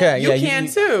it's I? okay. You Yeah, can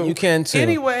too. You can too.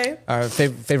 Anyway. Our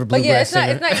favorite But yeah, bluegrass it's not.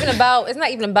 singer. It's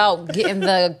not even about getting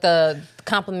the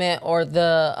compliment or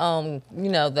the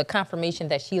the confirmation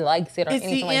that she likes it or It's the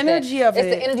anything like energy that. of It's it.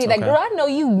 the energy. Like, girl, I know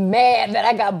you mad that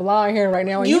I got blonde hair right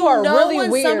now, and you are know really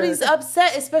when weird. somebody's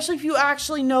upset, especially if you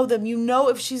actually know them. You know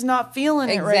if she's not feeling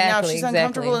it right now. If she's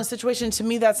uncomfortable in a situation. To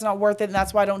me, that's not worth it, and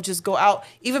that's why I don't just go out.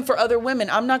 Even for other women,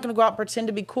 I'm not going to go out and pretend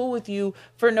to be cool with you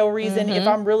for no reason if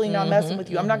I'm really not messing with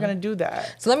you. I'm not going to do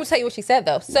that. So let me tell you what she said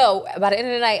though. So by the end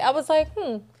of the night, I was like,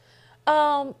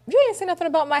 you ain't say nothing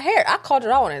about my hair. I called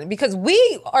her out on it because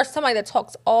we are somebody that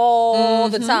talks all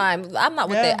the time. I'm not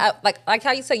with that. Like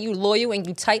how you say you loyal and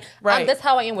you tight. Right. That's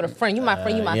how I am with a friend. You my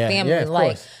friend. You my family. of Like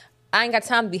course. I ain't got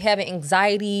time to be having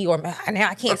anxiety or now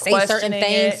I can't say certain questioning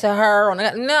things it. to her. Or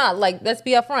nah, like let's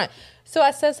be upfront. So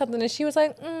I said something and she was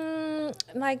like,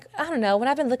 like I don't know. When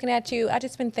I've been looking at you, I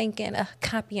just been thinking,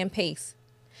 copy and paste.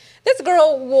 This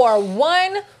girl wore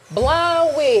one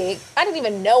blonde wig. I didn't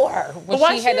even know her when But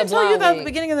why she she had the didn't tell you blonde that at wig. the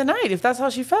beginning of the night if that's how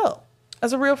she felt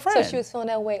as a real friend? So she was feeling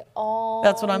that way all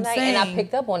That's what I'm night, saying. and I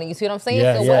picked up on it. You see what I'm saying?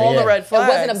 Yeah, so yeah, all yeah. the red it flags.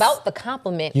 wasn't about the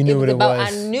compliment. You knew what it about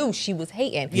was. I knew she was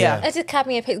hating. Yeah. That's just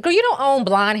copy and paste. Girl, you don't own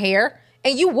blonde hair.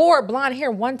 And you wore blonde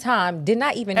hair one time, did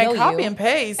not even know And you. copy and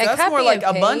paste. And That's copy more like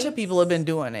and a bunch paste. of people have been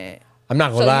doing it. I'm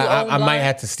not gonna So lie. you own I might blonde?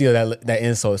 have to steal that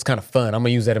insult. It's kind of fun. I'm gonna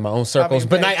use that in my own circles. and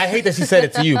But paste. I hate that she said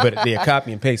it to you. But yeah,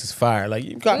 copy and paste is fire. Like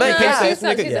you copy and But paste yeah, that, she's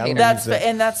not- nigga. she's Yeah, a I'm hater. gonna use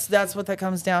that. That's what that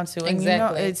comes down to. And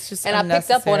Exactly. you know, it's just and I picked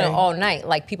up on it unnecessary. all night.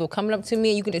 Like people coming up to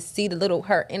me, you could just see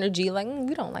her energy. Like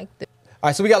we don't like this. All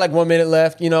right, so we got like 1 minute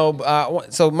left. You know,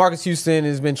 so Marcus Houston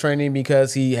has been trending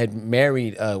because he had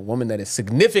married a woman that is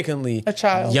significantly A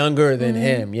child. younger than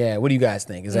him. Yeah, what do you guys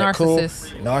think? Is that cool?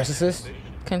 Narcissist. Narcissist?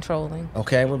 Controlling.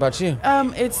 Okay, what about you?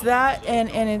 It's that, and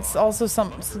it's also so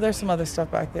there's some other stuff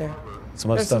back there.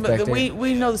 Some other There's stuff some, back there.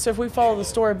 we know the stuff. We follow the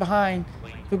story behind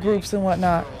the groups and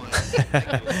whatnot.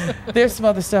 There's some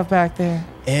other stuff back there.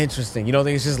 Interesting. You don't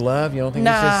think it's just love? You don't think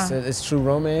Nah. it's just it's true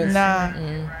romance? Nah,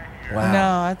 Wow.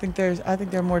 no. I think there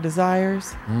are more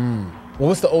desires. Well,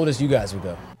 what's the oldest you guys would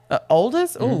go?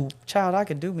 Oldest? Ooh, child, I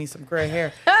could do me some gray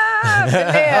hair.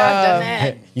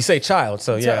 You say child,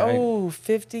 so yeah. right? Oh,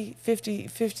 50,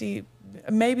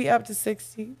 maybe up to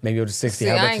 60. Maybe over to 60. See,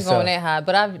 How about I ain't yourself? going that high,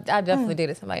 but I definitely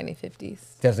dated somebody in their 50s.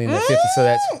 Definitely in the 50s. So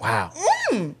that's wow.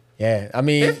 Yeah, I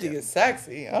mean, 50 is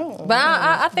sexy. Oh, But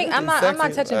I think I'm not sexy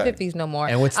as touching fuck. 50s no more.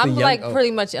 And what's the I'm young- like oh.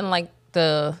 pretty much in like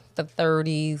the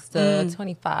 30s, the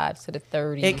 25s to the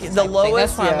 30s. The type thing.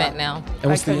 lowest, That's where I'm yeah. at now.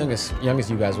 and what's I the couldn't- youngest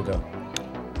you guys would go?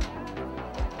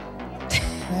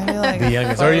 maybe like The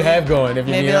youngest, or you have going if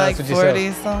you're maybe being like honest with yourself.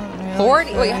 40 something. maybe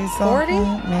 40? Wait, 40 40?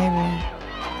 something, maybe.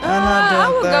 I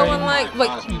would go 30. in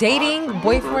like dating,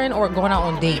 boyfriend, or going out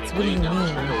on dates. What do you mean?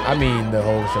 I mean the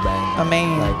whole shebang. A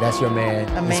man. Like that's your man.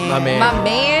 A This is man. my man. My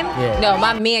man? Yeah. No,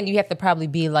 my man, you have to probably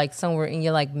be like somewhere in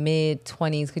your like mid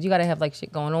 20s because you got to have like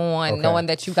shit going on, Okay. knowing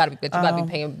that you got to be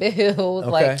paying bills.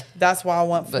 Okay. Like, That's why I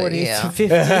want But 40s yeah. to 50s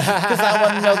because I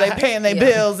want to know they paying their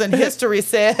bills and history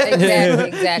says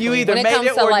exactly. you either when it made comes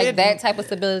it to or like didn't. that type of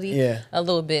stability, Yeah. a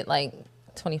little bit like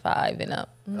 25 and up.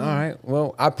 All right.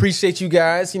 Well, I appreciate you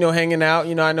guys, hanging out.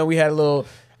 I know we had a little,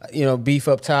 beef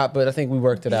up top, but I think we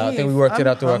worked it out. I think we Beef? worked it I'm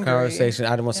out through hungry. our conversation.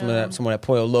 I didn't want someone at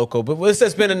Pollo Loco. But this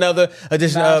has been another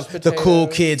edition Mashed of the Cool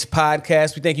potatoes. Kids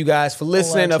podcast. We thank you guys for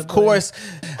listening. Of Allegedly. course,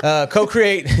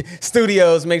 Co-Create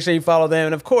Studios. Make sure you follow them.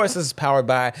 And of course, this is powered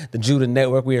by the JUDA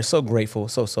Network. We are so grateful,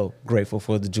 so grateful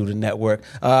for the JUDA Network.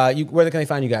 Where can they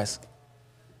find you guys?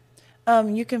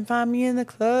 You can find me in the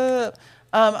club.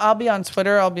 I'll be on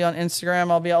Twitter. I'll be on Instagram.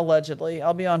 I'll be on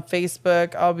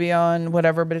Facebook. I'll be on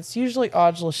whatever, but it's usually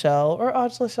Audra Shell or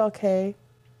Audra Shell K.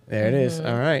 There it is.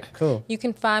 All right, cool. You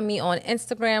can find me on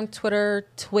Instagram, Twitter,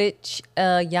 Twitch,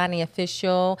 Yahne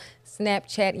Official,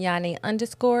 Snapchat,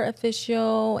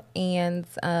 Yahne_official, and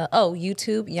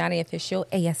YouTube, Yahne Official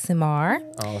ASMR.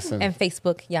 Awesome. And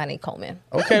Facebook, Yahne Coleman.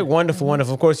 Okay, wonderful,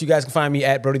 wonderful. Of course, you guys can find me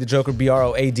at Broady the Joker,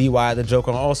 BROADY the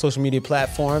Joker on all social media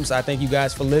platforms. I thank you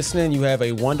guys for listening. You have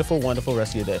a wonderful, wonderful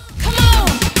rest of your day. Come on,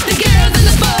 the girls and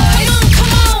the boys.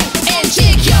 Come on and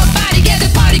shake your body, get the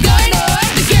party going on.